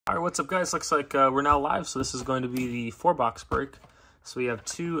All right, what's up, guys? Looks like we're now live, so this is going to be the 4-box break. So we have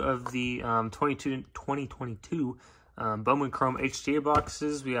two of the 2022 Bowman Chrome HTA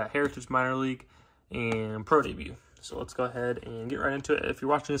boxes. We got Heritage Minor League and Pro Debut. So let's go ahead and get right into it. If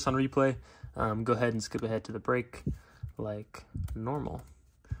you're watching this on replay, go ahead and skip ahead to the break like normal.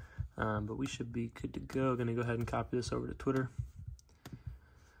 But we should be good to go. Going to go ahead and copy this over to Twitter.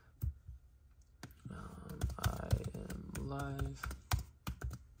 I am live.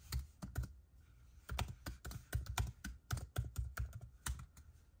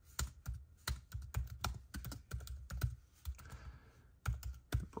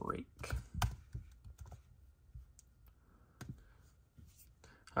 Break.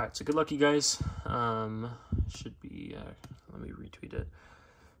 All right, so good luck, you guys. Should be, let me retweet it.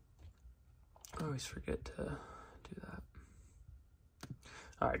 I always forget to do that.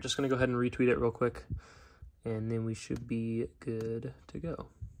 All right, just gonna go ahead and retweet it real quick, and then we should be good to go. All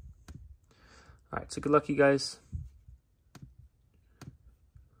right, so good luck, you guys.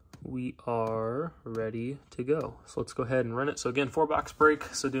 We are ready to go. So let's go ahead and run it. So again, 4-box break.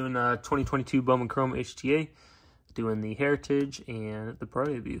 So doing 2022 Bowman Chrome HTA, doing the Heritage and the Pro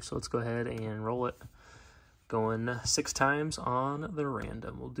Debut. So let's go ahead and roll it. Going 6 times on the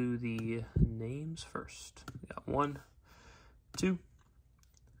random. We'll do the names first. We got 1, 2,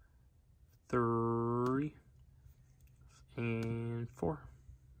 3, and 4.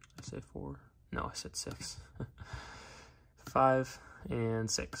 Did I say 4? No, I said 6. 5 and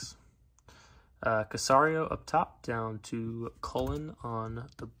 6. Casario up top, down to Cullen on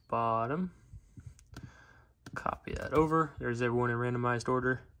the bottom. Copy that over. There's everyone in randomized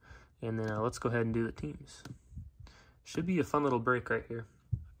order. And then let's go ahead and do the teams. Should be a fun little break right here.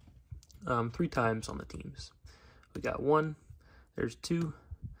 3 times on the teams. We got 1, there's 2,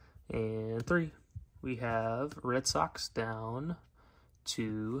 and 3. We have Red Sox down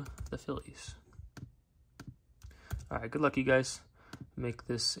to the Phillies. All right, good luck, you guys. Make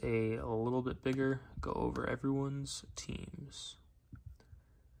this a little bit bigger. Go over everyone's teams.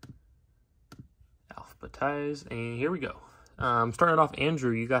 Alphabetize, and here we go. Starting off,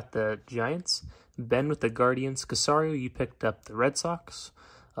 Andrew, you got the Giants. Ben with the Guardians. Casario, you picked up the Red Sox.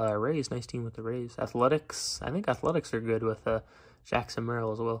 Rays, nice team with the Rays. Athletics, I think Athletics are good with Jackson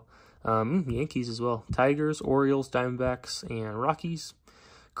Merrill as well. Yankees as well. Tigers, Orioles, Diamondbacks, and Rockies.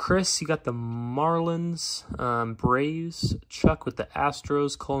 Chris, you got the Marlins, Braves, Chuck with the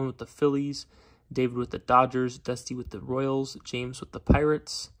Astros, Colin with the Phillies, David with the Dodgers, Dusty with the Royals, James with the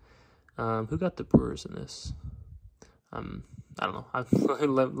Pirates. Who got the Brewers in this? I don't know.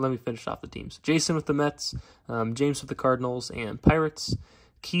 Let me finish off the teams. Jason with the Mets, James with the Cardinals and Pirates,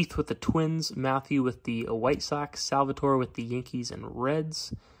 Keith with the Twins, Matthew with the White Sox, Salvatore with the Yankees and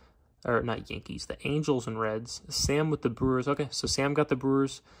Reds. Or not Yankees, the Angels and Reds. Sam with the Brewers. Okay, so Sam got the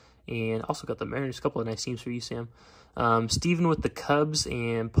Brewers and also got the Mariners. A couple of nice teams for you, Sam. Steven with the Cubs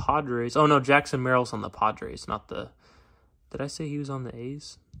and Padres. Oh, no, Jackson Merrill's on the Padres, not the... Did I say he was on the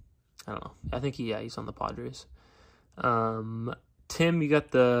A's? I don't know. I think he's on the Padres. Tim, you got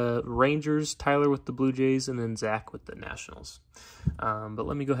the Rangers. Tyler with the Blue Jays. And then Zach with the Nationals. But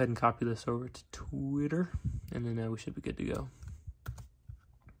let me go ahead and copy this over to Twitter. And then we should be good to go.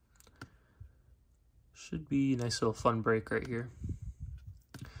 Should be a nice little fun break right here.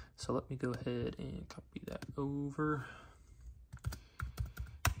 So let me go ahead and copy that over.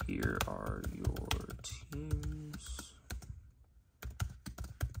 Here are your teams.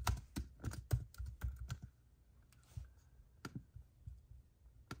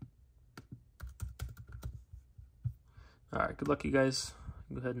 All right, good luck, you guys.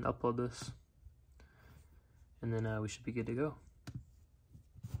 Go ahead and upload this. And then we should be good to go.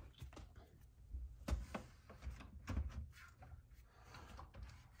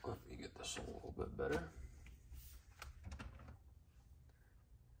 A little bit better.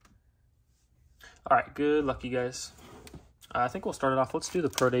 All right, good luck, you guys. I think we'll start it off. Let's do the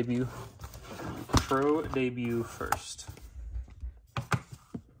Pro Debut. Pro Debut first.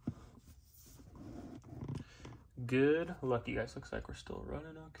 Good luck, you guys. Looks like we're still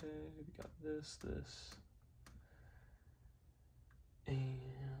running okay. We got this, and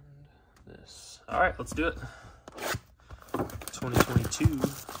this. All right, let's do it. 2022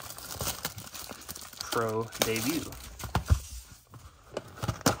 Pro Debut.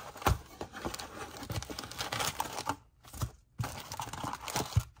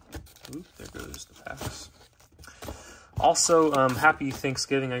 Oop, there goes the packs. Also, happy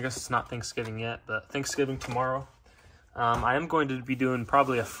Thanksgiving. I guess it's not Thanksgiving yet, but Thanksgiving tomorrow. I am going to be doing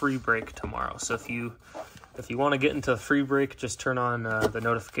probably a free break tomorrow. So if you want to get into a free break, just turn on the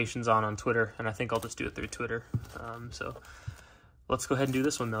notifications on Twitter, and I think I'll just do it through Twitter. So Let's go ahead and do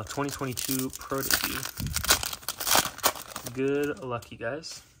this one, though. 2022 Pro Debut. Good luck, you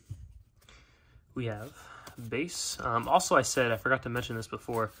guys. We have base. Also, I forgot to mention this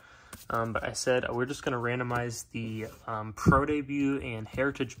before, but I said we're just going to randomize the Pro Debut and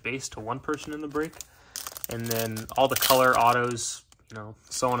Heritage base to one person in the break. And then all the color autos, you know,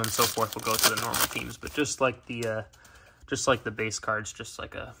 so on and so forth will go to the normal teams. But just like the base cards, just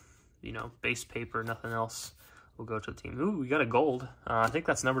like a, you know, base paper, nothing else will go to the team. Ooh, we got a gold. I think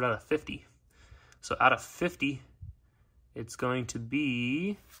that's numbered out of 50. So out of 50, it's going to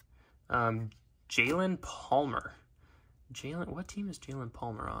be Jalen Palmer. What team is Jalen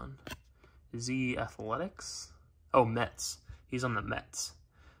Palmer on? Is he Athletics? Oh, Mets. He's on the Mets.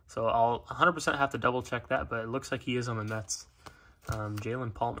 So I'll 100% have to double check that, but it looks like he is on the Mets.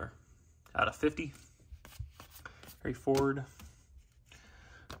 Jalen Palmer out of 50. Harry Ford.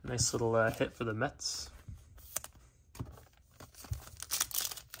 Nice little hit for the Mets.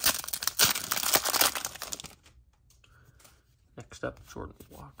 Next up, Jordan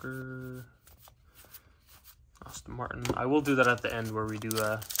Walker. Austin Martin. I will do that at the end where we do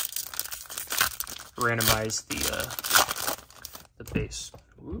randomize the base.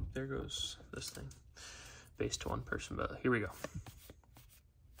 Whoop, there goes this thing. Base to one person, but here we go.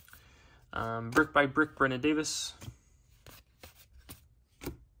 Brick by brick, Brennan Davis.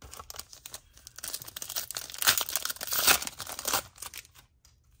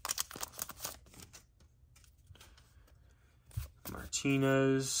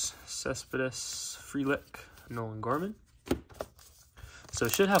 Martinez, Cespedes, Frelick, Nolan Gorman. So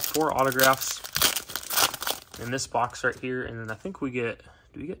it should have 4 autographs in this box right here, and then I think we get,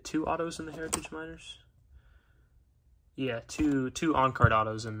 do we get 2 autos in the Heritage Minors? Yeah, two on-card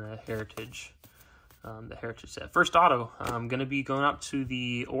autos in the Heritage set. First auto, I'm going to be going out to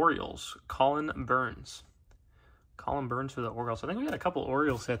the Orioles, Colin Burns. Colin Burns for the Orioles. I think we got a couple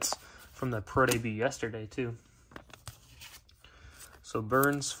Orioles hits from the Pro Debut yesterday, too. So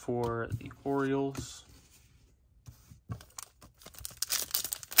Burns for the Orioles.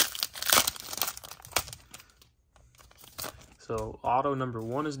 So auto number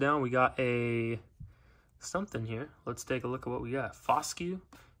 1 is down. We got a something here. Let's take a look at what we got. Foscue.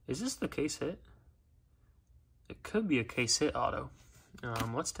 Is this the case hit? It could be a case hit auto.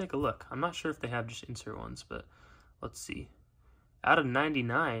 Let's take a look. I'm not sure if they have just insert ones, but let's see. Out of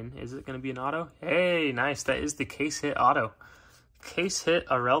 99, is it going to be an auto? Hey, nice. That is the case hit auto. Case hit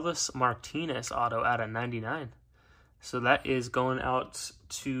Aurelvis Martinez auto out of 99. So that is going out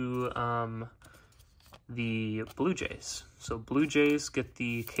to the Blue Jays. So Blue Jays get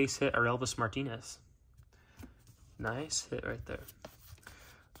the case hit Aurelvis Martinez. Nice hit right there.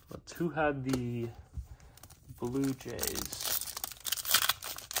 Who had the Blue Jays?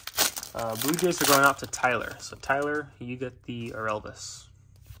 Blue Jays are going out to Tyler. So Tyler, you get the Aurelvis.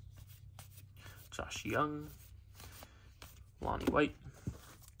 Josh Young. Lonnie White.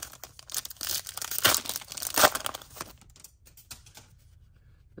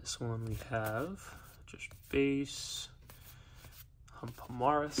 This one we have just base.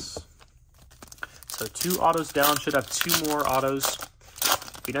 Morris. So 2 autos down. Should have 2 more autos.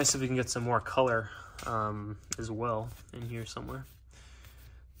 Be nice if we can get some more color as well in here somewhere.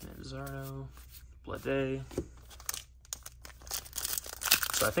 Manzardo, Blade.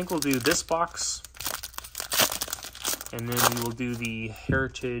 So I think we'll do this box, and then we will do the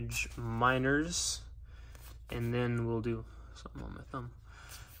Heritage Minors, and then we'll do something on my thumb.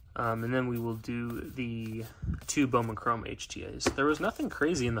 And then we will do the 2 Bowman Chrome HTAs. There was nothing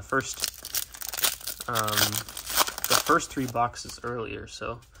crazy in the first 3 boxes earlier,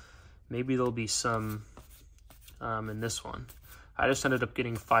 so maybe there'll be some in this one. I just ended up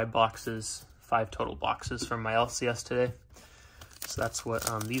getting 5 total boxes from my LCS today. So that's what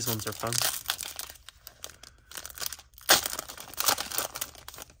these ones are from.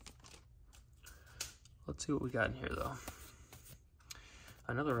 Let's see what we got in here, though.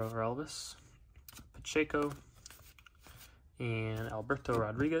 Another over Elvis, Pacheco, and Alberto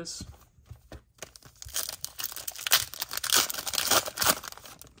Rodriguez.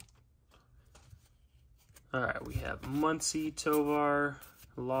 All right, we have Muncy, Tovar,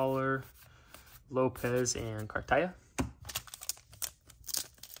 Lawler, Lopez, and Cartaya.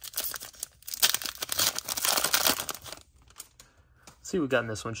 Let's see what we got in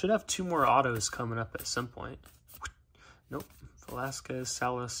this one. Should have 2 more autos coming up at some point. Nope. Velasquez,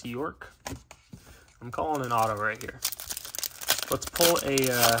 Salas, York. I'm calling an auto right here. Let's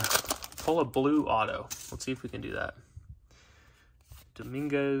pull a blue auto. Let's see if we can do that.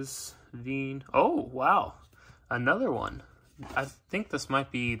 Dominguez, Veen. Oh, wow. Another one. I think this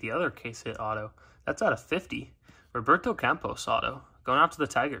might be the other case hit auto. That's out of 50. Roberto Campos auto. Going out to the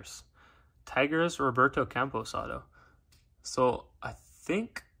Tigers. Tigers, Roberto Campos auto. So I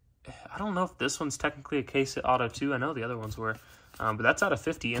don't know if this one's technically a case hit auto too. I know the other ones were. But that's out of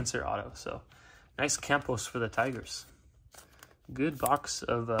 50 insert auto. So nice Campos for the Tigers. Good box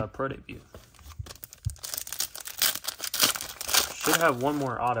of Pro Debut. Should have one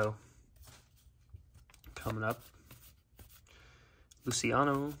more auto coming up.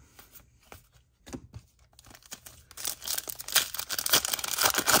 Luciano.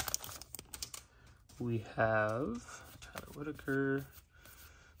 We have Tyler Whitaker,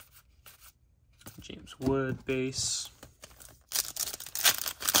 James Wood base.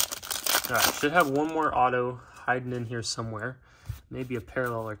 All right, should have one more auto hiding in here somewhere. Maybe a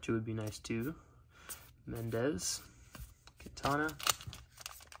parallel or two would be nice too. Mendez, Quintana.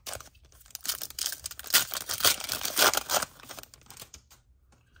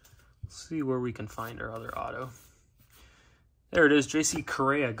 Let's see where we can find our other auto. There it is, JC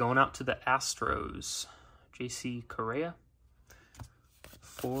Correa going out to the Astros. JC Correa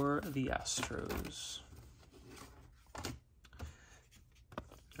for the Astros.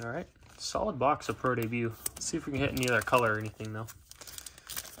 All right, solid box of Pro Debut. Let's see if we can hit any other color or anything though.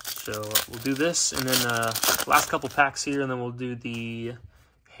 So we'll do this, and then last couple packs here, and then we'll do the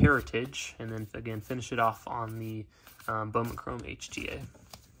Heritage, and then again finish it off on the Bowman Chrome HTA.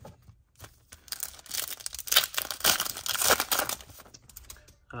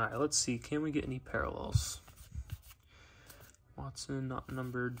 All right, let's see. Can we get any parallels? Watson, not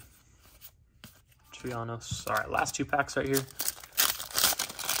numbered. Trianos. All right, last two packs right here.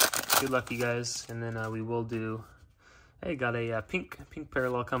 Good luck, you guys. And then we will do, hey, got a pink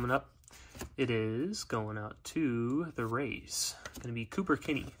parallel coming up. It is going out to the Rays. Going to be Cooper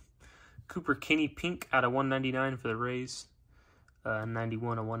Kinney. Cooper Kinney pink out of 199 for the Rays.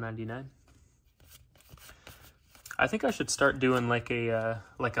 91 of 199. I think I should start doing like a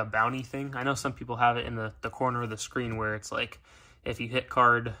bounty thing. I know some people have it in the corner of the screen where it's like, if you hit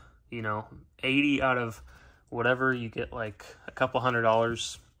card, you know, 80 out of whatever, you get like a couple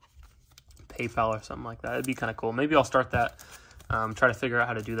 $100 PayPal or something like that. It'd be kind of cool. Maybe I'll start that. Try to figure out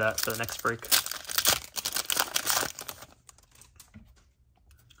how to do that for the next break.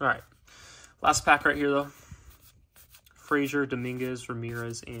 All right, last pack right here though. Frazier, Dominguez,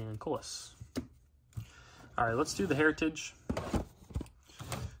 Ramirez, and Colas. All right, let's do the Heritage.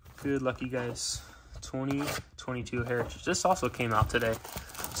 Good luck, you guys. 2022 Heritage. This also came out today.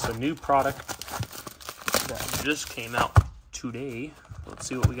 It's a new product that just came out today. Let's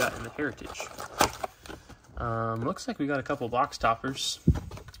see what we got in the Heritage. Looks like we got a couple box toppers.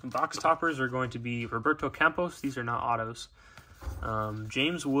 Box toppers are going to be Roberto Campos. These are not autos.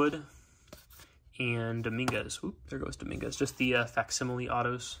 James Wood and Dominguez. Oop, there goes Dominguez. Just the facsimile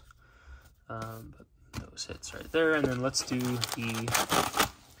autos. But those hits right there. And then let's do the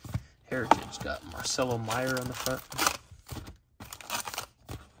Heritage. Got Marcelo Meyer on the front.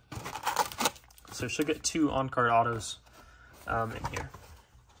 So she'll get two on-card autos in here.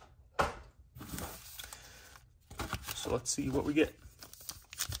 So let's see what we get.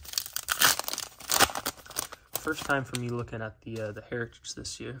 First time for me looking at the Heritage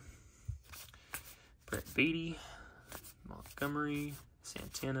this year. Brett Beatty, Montgomery,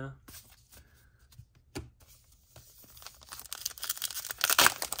 Santana.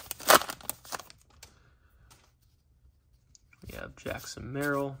 We have Jackson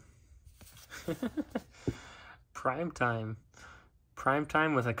Merrill. Prime time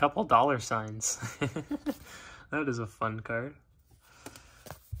with a couple dollar signs. That is a fun card.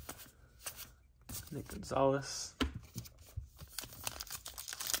 Nick Gonzalez.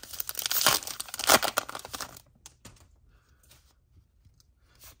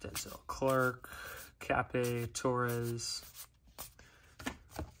 Denzel Clark, Cape, Torres.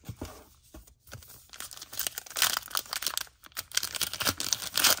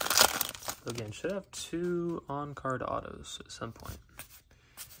 Again, should have two on-card autos at some point.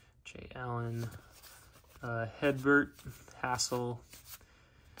 Jay Allen, Hedbert, Hassel,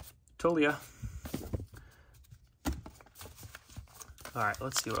 Tolia. All right,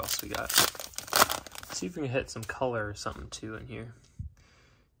 let's see what else we got. Let's see if we can hit some color or something too in here.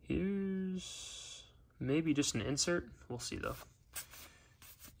 Here's maybe just an insert. We'll see though.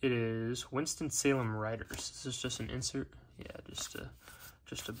 It is Winston-Salem Riders. Is this just an insert? Yeah,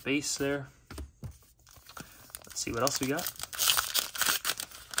 just a base there. Let's see what else we got.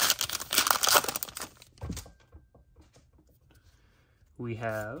 We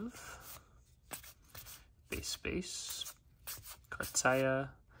have base, Cartaya,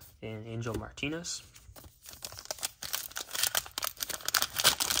 and Angel Martinez.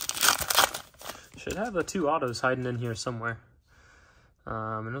 Should have the 2 autos hiding in here somewhere.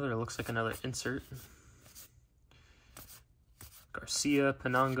 Another, looks like another insert. Garcia,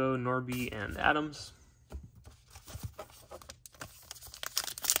 Penango, Norby, and Adams.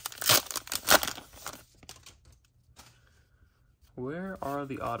 Where are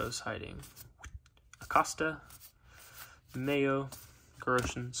the autos hiding? Acosta, Mayo,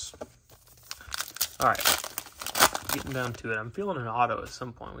 Groshans. All right, getting down to it. I'm feeling an auto at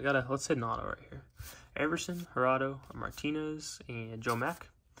some point. Let's hit an auto right here. Everson, Gerardo, Martinez, and Joe Mack.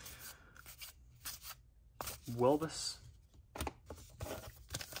 Welbus.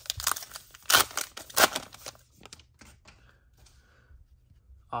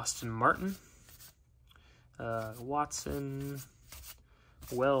 Austin Martin. Watson.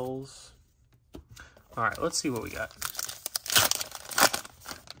 Wells. All right, let's see what we got.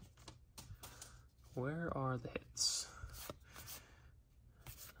 Where are the hits?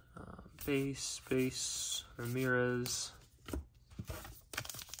 Base, Ramirez.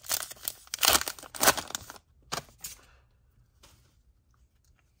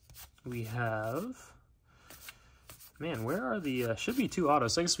 We have, man, where are the, should be 2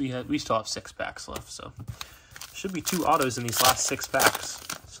 autos. I guess we still have 6 packs left, so should be 2 autos in these last 6 packs.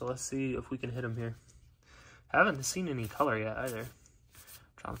 So let's see if we can hit them here. Haven't seen any color yet either.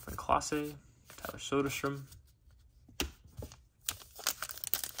 Jonathan Clase, Tyler Soderstrom.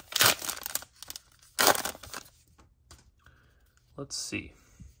 Let's see.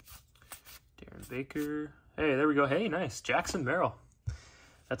 Darren Baker. Hey, there we go. Hey, nice. Jackson Merrill.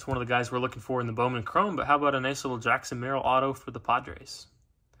 That's one of the guys we're looking for in the Bowman Chrome, but how about a nice little Jackson Merrill auto for the Padres?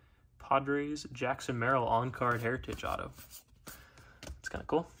 Padres, Jackson Merrill on-card heritage auto. It's kind of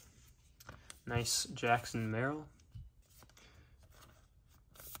cool. Nice Jackson Merrill.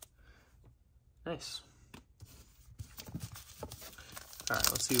 Nice. All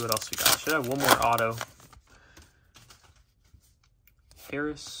right, let's see what else we got. Should have one more auto.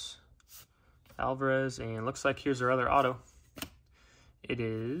 Harris, Alvarez, and looks like here's our other auto. It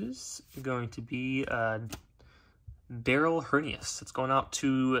is going to be Daryl Hernius. It's going out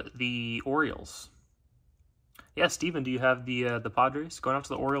to the Orioles. Yeah, Steven, do you have the Padres? Going out to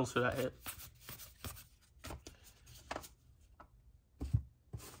the Orioles for that hit.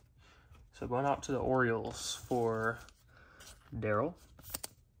 So going out to the Orioles for Daryl.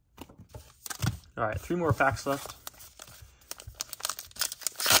 All right, 3 more packs left.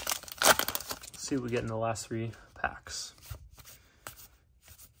 Let's see what we get in the last 3 packs.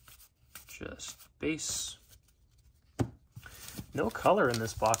 Just base. No color in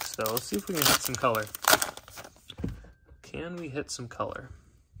this box, though. Let's see if we can hit some color. Can we hit some color?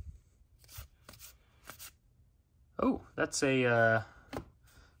 Oh, that's a,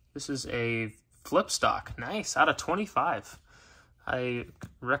 this is a flip stock. Nice, out of 25. I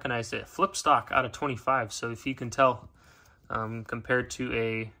recognized it. Flip stock out of 25. So if you can tell, compared to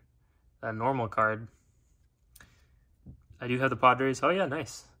a normal card, I do have the Padres. Oh yeah,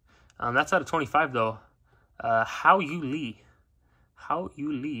 nice. That's out of 25 though. How Yu Lee. How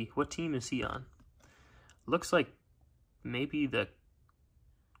Yu Lee. What team is he on? Looks like maybe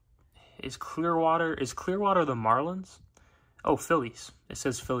is Clearwater the Marlins? Oh, Phillies. It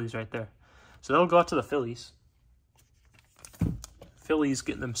says Phillies right there. So that'll go out to the Phillies. Phillies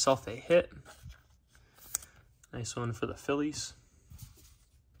getting themselves a hit. Nice one for the Phillies.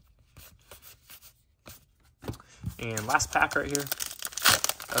 And last pack right here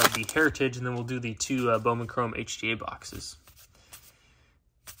of the Heritage, and then we'll do the 2 Bowman Chrome HTA boxes.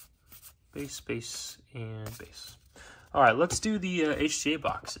 Base, and base. All right, let's do the HTA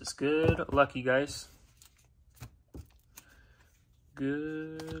boxes. Good luck, you guys.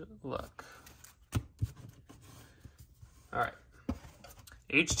 Good luck. All right.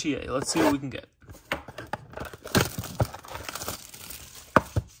 HTA, let's see what we can get.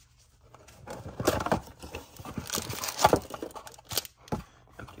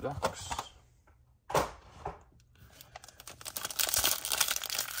 Empty box.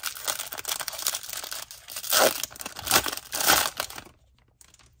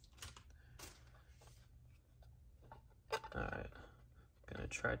 All right. Gonna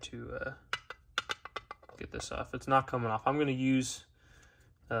try to get this off. It's not coming off. I'm gonna use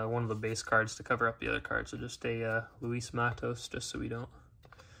one of the base cards to cover up the other cards. So just a Luis Matos, just so we don't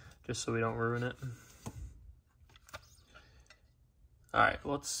ruin it. All right,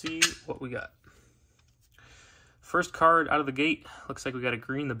 let's see what we got. First card out of the gate. Looks like we got a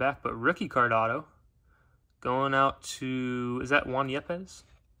green in the back, but rookie card auto going out to, is that Juan Yepez?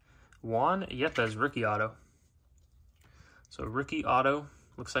 Juan Yepez rookie auto. So rookie auto.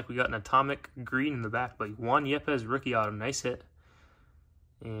 Looks like we got an atomic green in the back, but Juan Yepez rookie auto. Nice hit.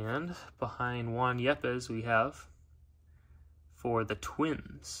 And behind Juan Yepes, we have, for the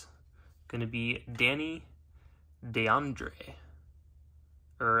Twins, going to be Danny DeAndre.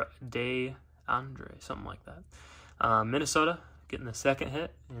 Or DeAndre, something like that. Minnesota getting the second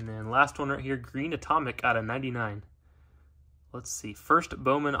hit. And then last one right here, Green Atomic out of 99. Let's see. First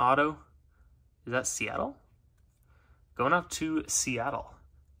Bowman auto. Is that Seattle? Going out to Seattle.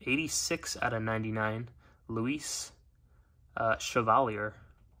 86 out of 99. Luis Chevalier,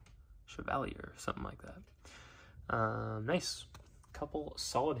 something like that. Nice. Couple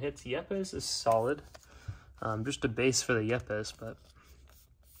solid hits. Yepes is solid. Just a base for the Yepes, but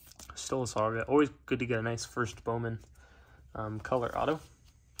still a solid. Always good to get a nice first Bowman color auto.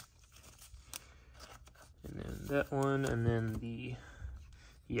 And then that one, and then the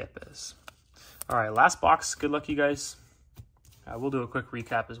Yepes. All right, last box. Good luck, you guys. We'll do a quick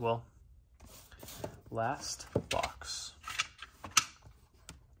recap as well. Last box.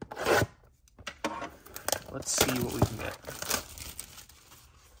 Let's see what we can get.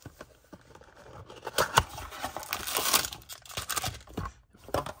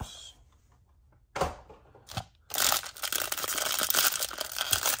 Box.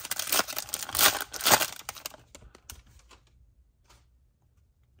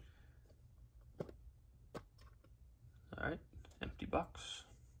 All right, empty box.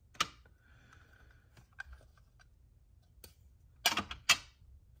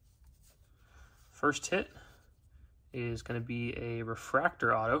 First hit is going to be a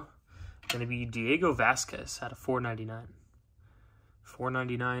refractor auto. Going to be Diego Vasquez out of 499.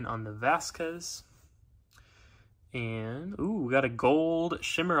 499 on the Vasquez. And, ooh, we got a gold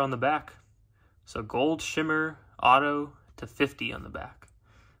shimmer on the back. So gold shimmer auto to 50 on the back.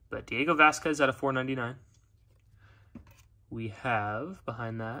 But Diego Vasquez out of 499. We have,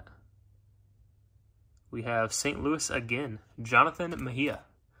 behind that, we have St. Louis again. Jonathan Mejia.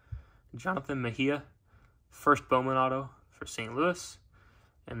 Jonathan Mejia, first Bowman auto for St. Louis.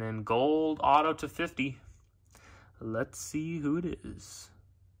 And then gold auto to 50. Let's see who it is.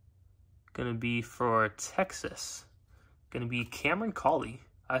 Going to be for Texas. Going to be Cameron Cawley.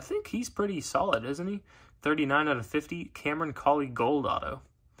 I think he's pretty solid, isn't he? 39 out of 50. Cameron Cawley gold auto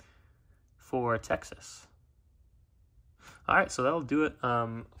for Texas. All right, so that'll do it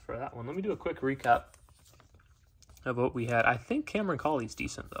for that one. Let me do a quick recap of what we had. I think Cameron Cawley's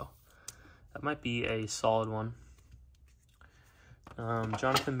decent, though. That might be a solid one.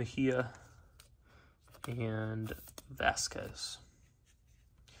 Jonathan Mejia and Vasquez.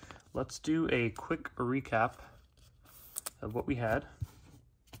 Let's do a quick recap of what we had.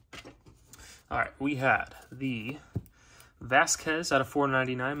 All right, we had the Vasquez out of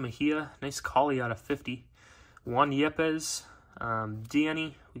 499, Mejia, nice Cawley out of 50, Juan Yepes,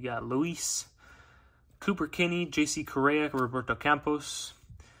 Danny, we got Luis, Cooper Kinney, JC Correa, Roberto Campos,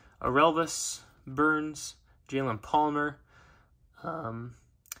 Arelvis, Burns, Jalen Palmer,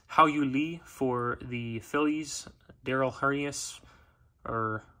 Hao Yu Lee for the Phillies, Daryl Hernias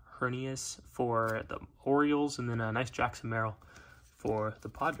for the Orioles, and then a nice Jackson Merrill for the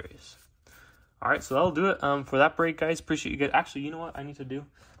Padres. All right, so that'll do it for that break, guys. Appreciate you guys. Actually, you know what I need to do?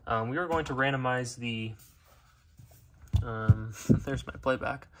 We are going to randomize the... there's my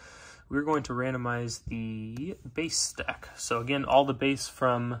playback. We're going to randomize the base stack. So again, all the base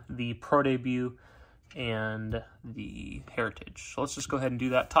from the Pro Debut and the Heritage. So let's just go ahead and do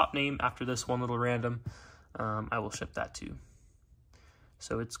that. Top name after this one little random. I will ship that too.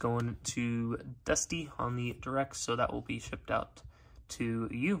 So it's going to Dusty on the direct, so that will be shipped out to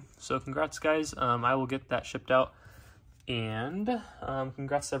you. So congrats, guys. I will get that shipped out. And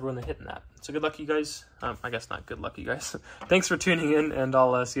congrats to everyone that hit in that. So good luck, you guys. I guess not good luck, you guys. Thanks for tuning in, and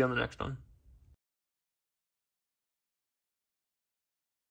I'll see you on the next one.